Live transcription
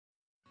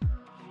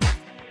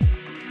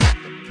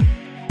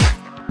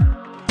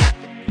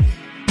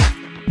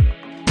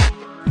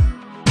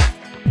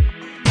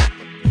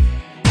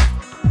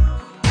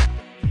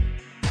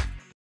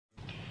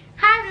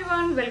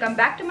everyone, welcome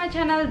back to my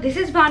channel. This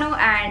is Bhanu,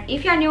 and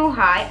if you are new,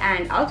 hi,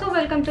 and also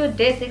welcome to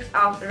day 6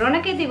 of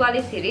RAUNAK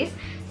Diwali series.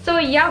 So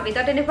yeah,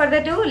 without any further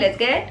ado, let's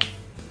get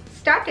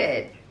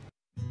started.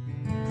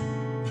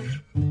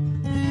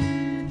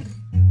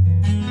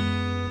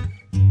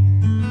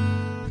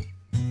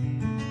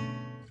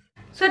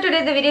 So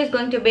today the video is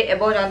going to be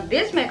about on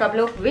this makeup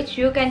look, which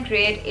you can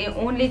create in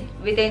only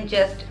within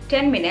just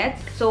 10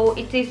 minutes. So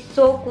it is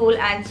so cool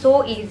and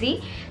so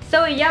easy.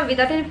 So yeah,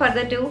 without any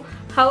further ado,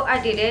 how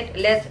I did it,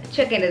 let's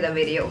check into the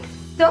video.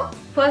 So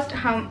first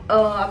हम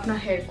अपना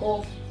hair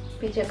को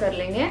पीछे कर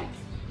लेंगे.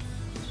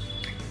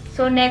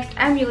 So next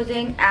I'm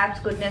using Alps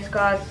Goodness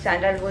का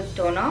sandalwood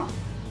toner.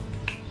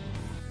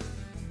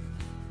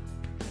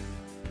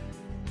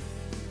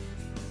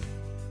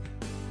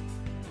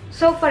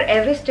 So for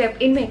every step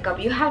in makeup,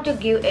 you have to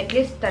give at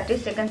least 30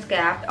 seconds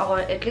gap or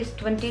at least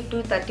 20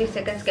 to 30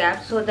 seconds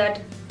gap so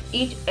that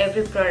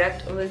every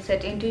product will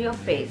set into your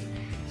face.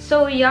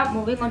 So yeah,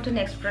 moving on to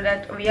next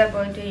product, we are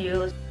going to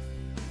use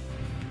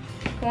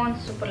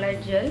Pond's Super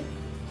Light Gel.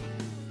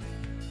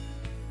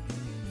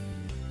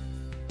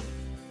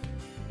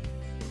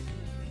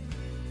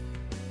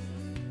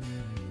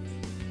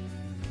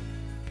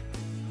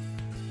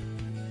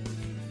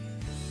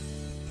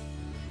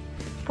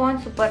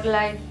 Pond's Super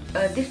Light,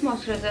 this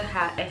moisturizer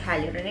has a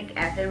hyaluronic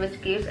acid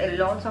which gives a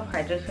lot of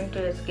hydration to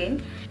your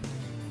skin.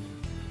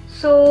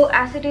 So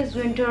as it is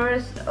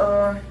winters,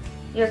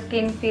 your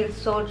skin feels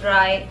so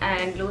dry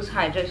and lose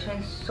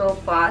hydration so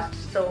fast.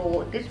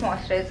 So this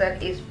moisturizer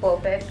is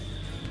perfect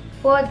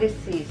for this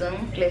season,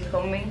 at least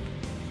for me.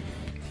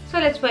 So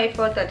let's wait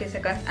for 30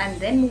 seconds and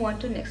then move on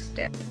to next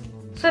step.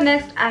 So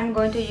next I'm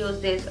going to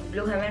use this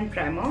Blue Heaven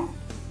primer.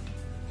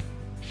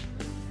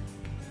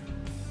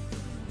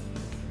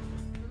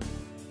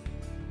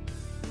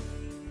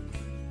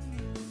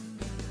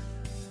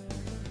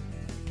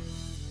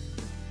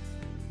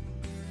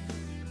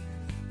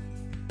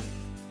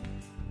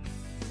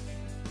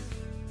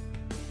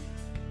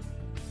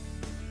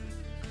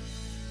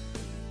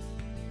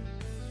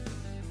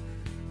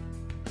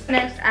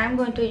 Next, I'm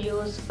going to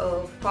use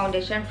a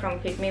foundation from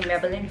Fit Me,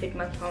 Maybelline Fit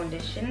Me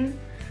foundation,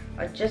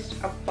 or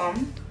just a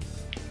pump.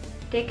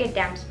 Take a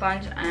damp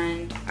sponge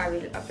and I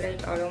will apply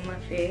it all over my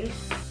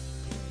face.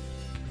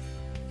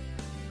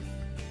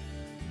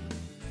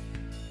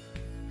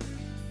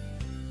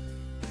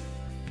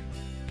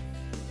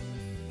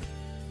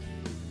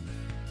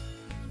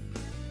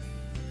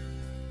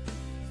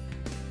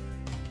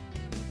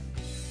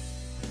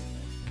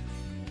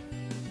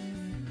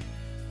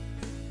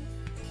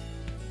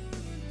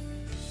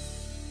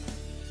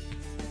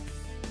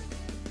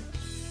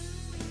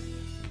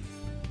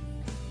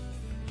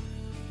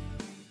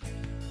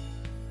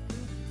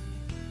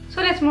 So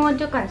let's move on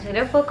to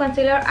concealer. For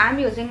concealer, I'm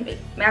using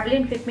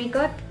Maybelline Fit Me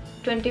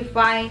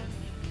 25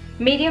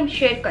 medium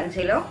shade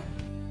concealer.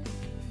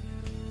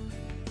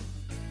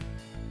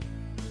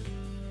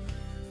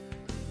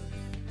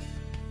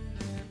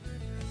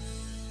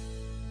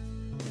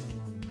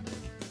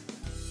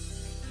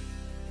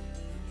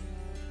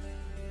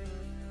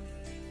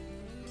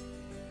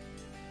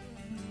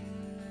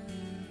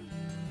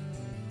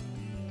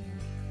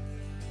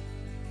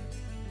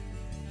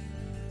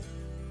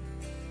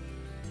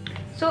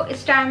 So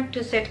it's time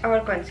to set our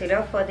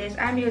concealer. For this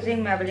I'm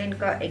using Maybelline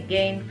ka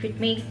again Fit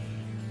Me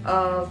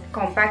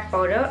compact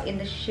powder in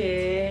the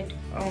shade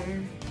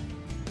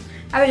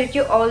I will let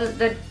you all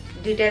the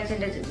details in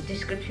the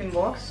description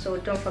box, so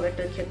don't forget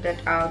to check that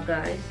out,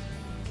 guys.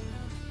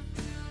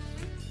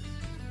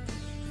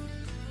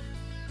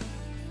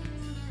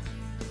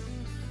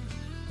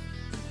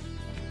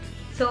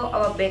 So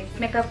our base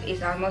makeup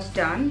is almost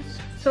done.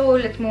 So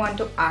let's move on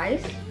to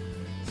eyes.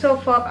 So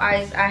for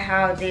eyes I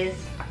have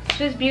this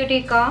Swiss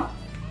Beauty ka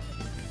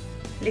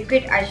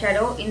liquid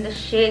eyeshadow in the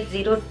shade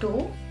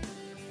 02.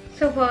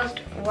 So first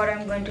what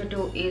I'm going to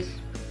do is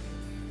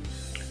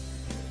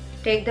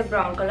take the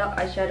brown color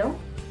eyeshadow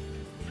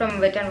from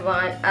Wet n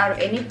Wild or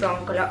any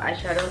brown color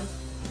eyeshadow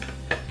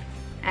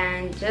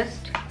and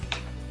just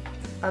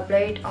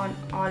apply it on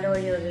all over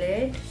your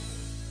lid.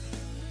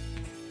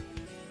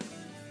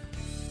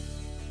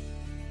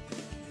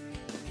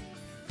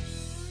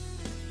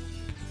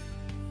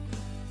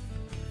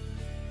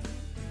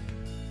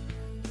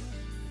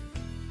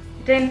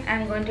 Then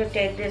I'm going to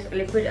take this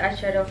liquid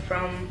eyeshadow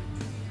from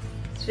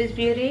Swiss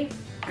Beauty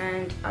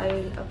and I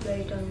will apply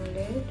it on my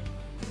lid.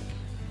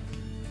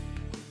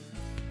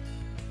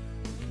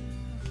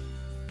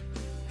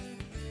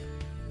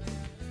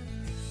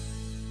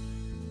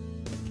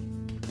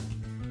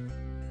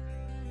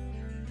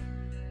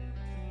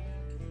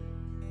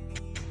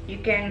 You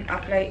can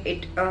apply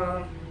it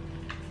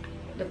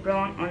the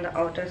brown on the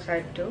outer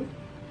side too,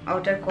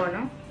 outer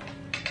corner.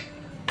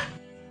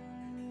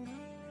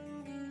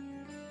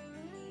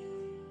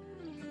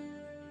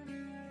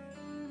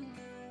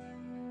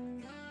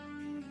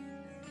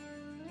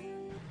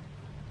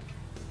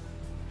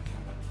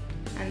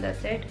 And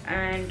that's it.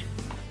 And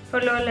for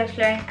lower lash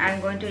line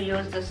I'm going to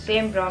use the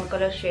same brown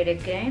color shade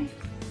again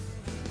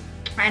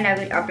and I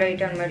will apply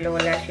it on my lower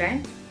lash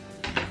line.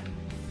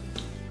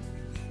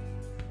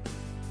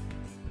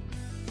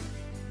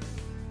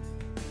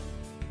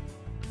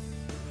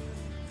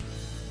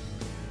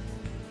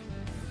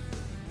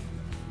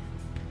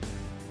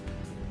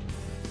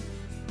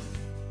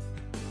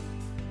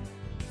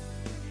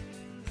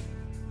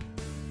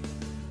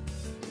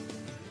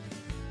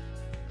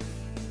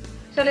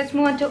 So let's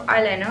move on to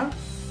eyeliner.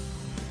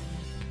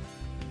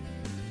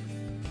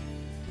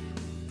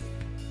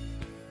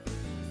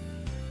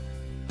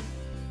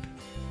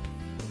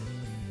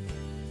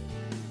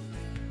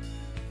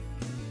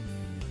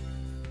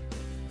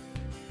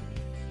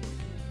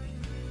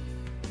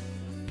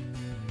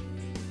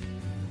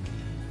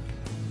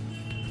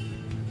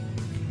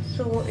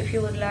 So if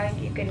you would like,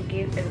 you can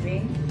give a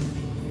wing.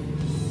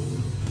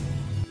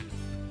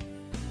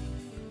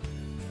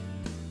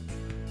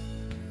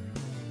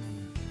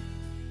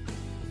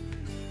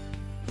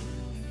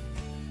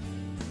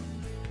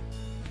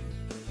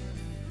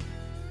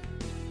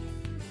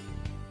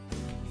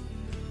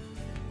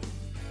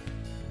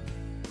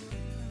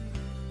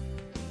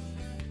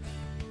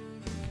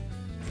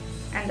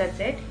 And that's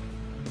it.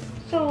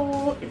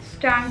 So it's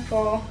time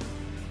for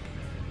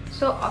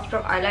after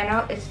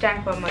eyeliner, it's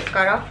time for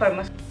mascara.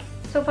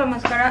 So for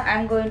mascara,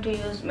 I'm going to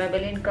use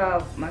Maybelline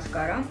Curve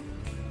mascara.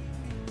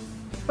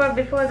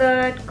 Before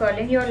that,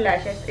 curling your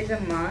lashes is a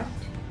must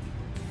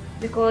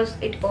because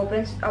it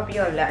opens up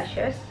your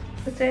lashes.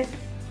 That's it.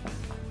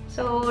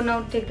 So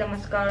now take the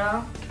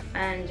mascara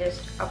and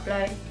just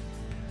apply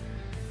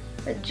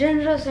a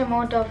generous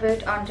amount of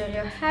it until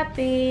you're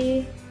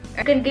happy.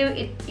 You can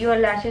give your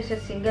lashes a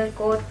single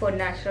coat for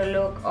natural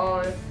look,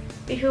 or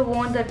if you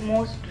want that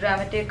most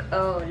dramatic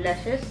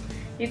lashes,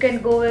 you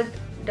can go with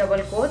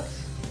double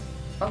coats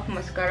of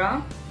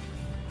mascara.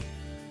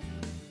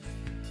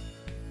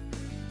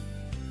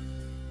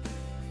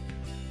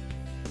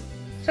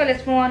 So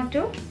let's move on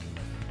to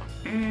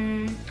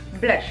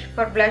blush.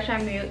 For blush,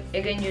 I'm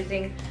again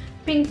using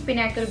Pink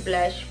Pinnacle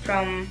blush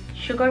from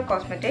Sugar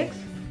Cosmetics.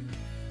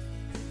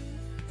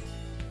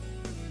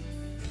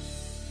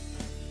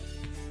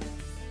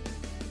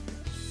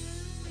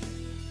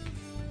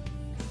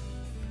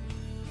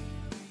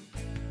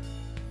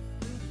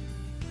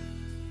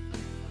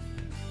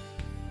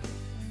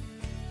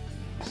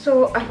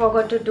 So I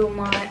forgot to do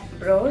my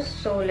brows,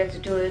 so let's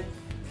do it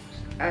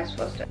as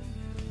first.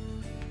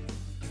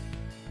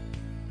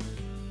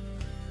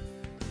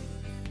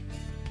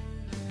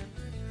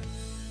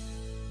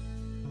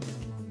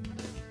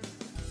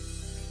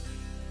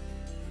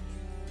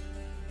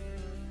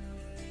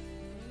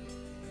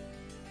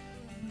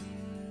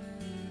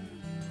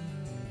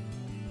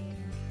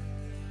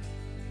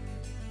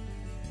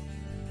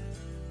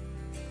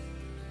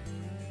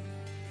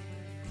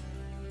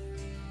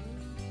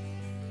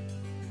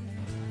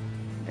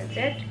 That's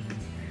it.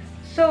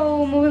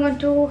 So moving on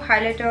to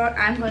highlighter,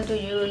 I'm going to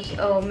use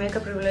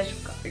Makeup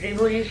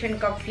Revolution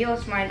Pure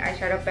Smile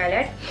eyeshadow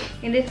palette.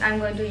 In this, I'm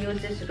going to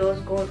use this rose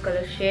gold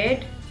color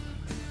shade.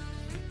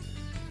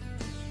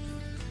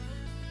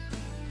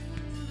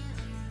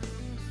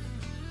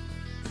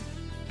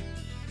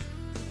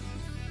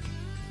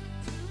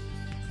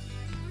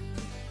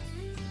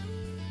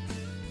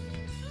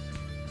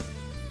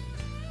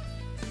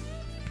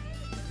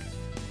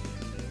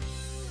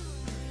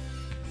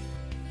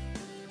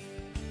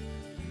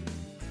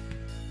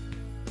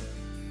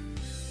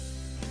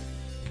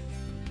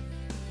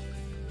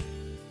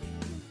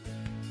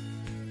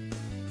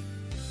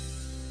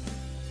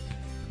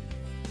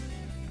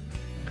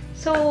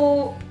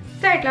 So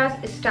at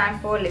last, it's time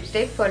for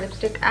lipstick. For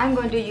lipstick, I'm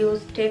going to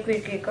use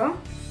Quirky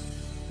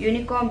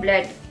Unicorn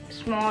Blood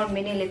Small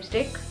Mini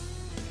Lipstick.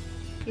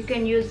 You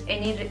can use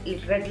any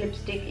red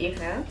lipstick you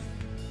have.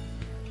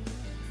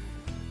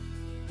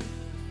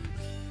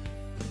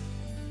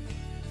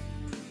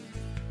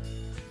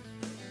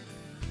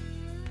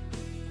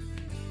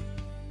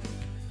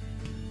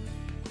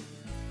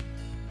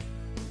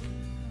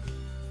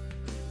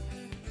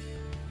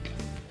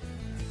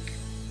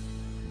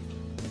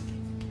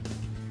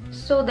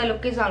 So the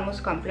look is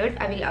almost complete.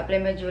 I will apply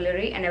my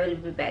jewelry and I will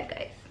be back,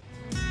 guys.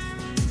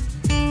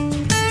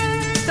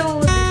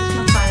 So this is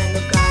my final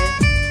look, guys.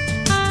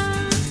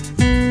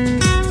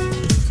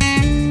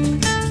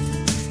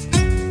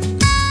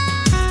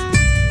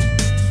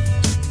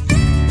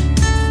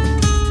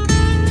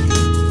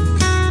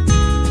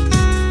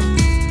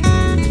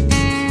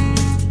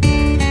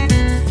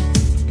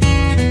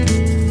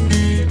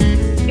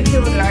 If you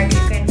would like, you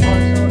can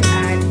also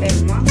add a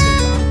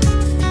mascara.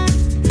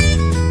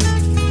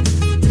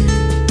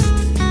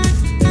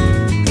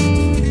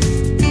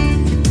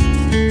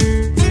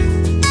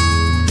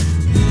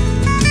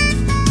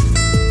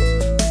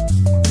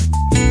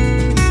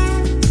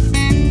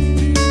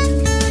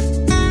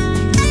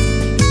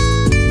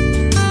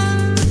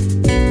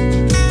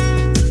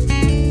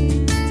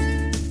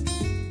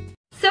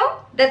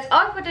 That's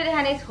all for today,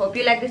 honeys. Hope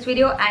you like this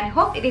video and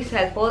hope it is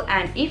helpful.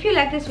 And if you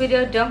like this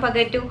video, don't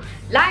forget to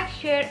like,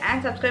 share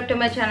and subscribe to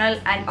my channel,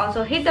 and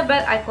also hit the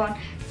bell icon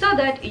so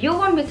that you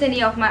won't miss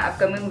any of my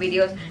upcoming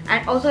videos.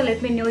 And also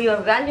let me know your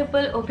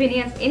valuable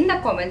opinions in the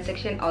comment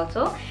section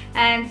also.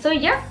 And so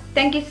yeah,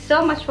 thank you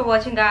so much for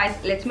watching, guys.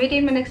 Let's meet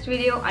in my next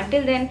video.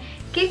 Until then,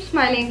 keep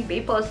smiling, be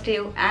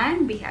positive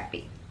and be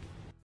happy.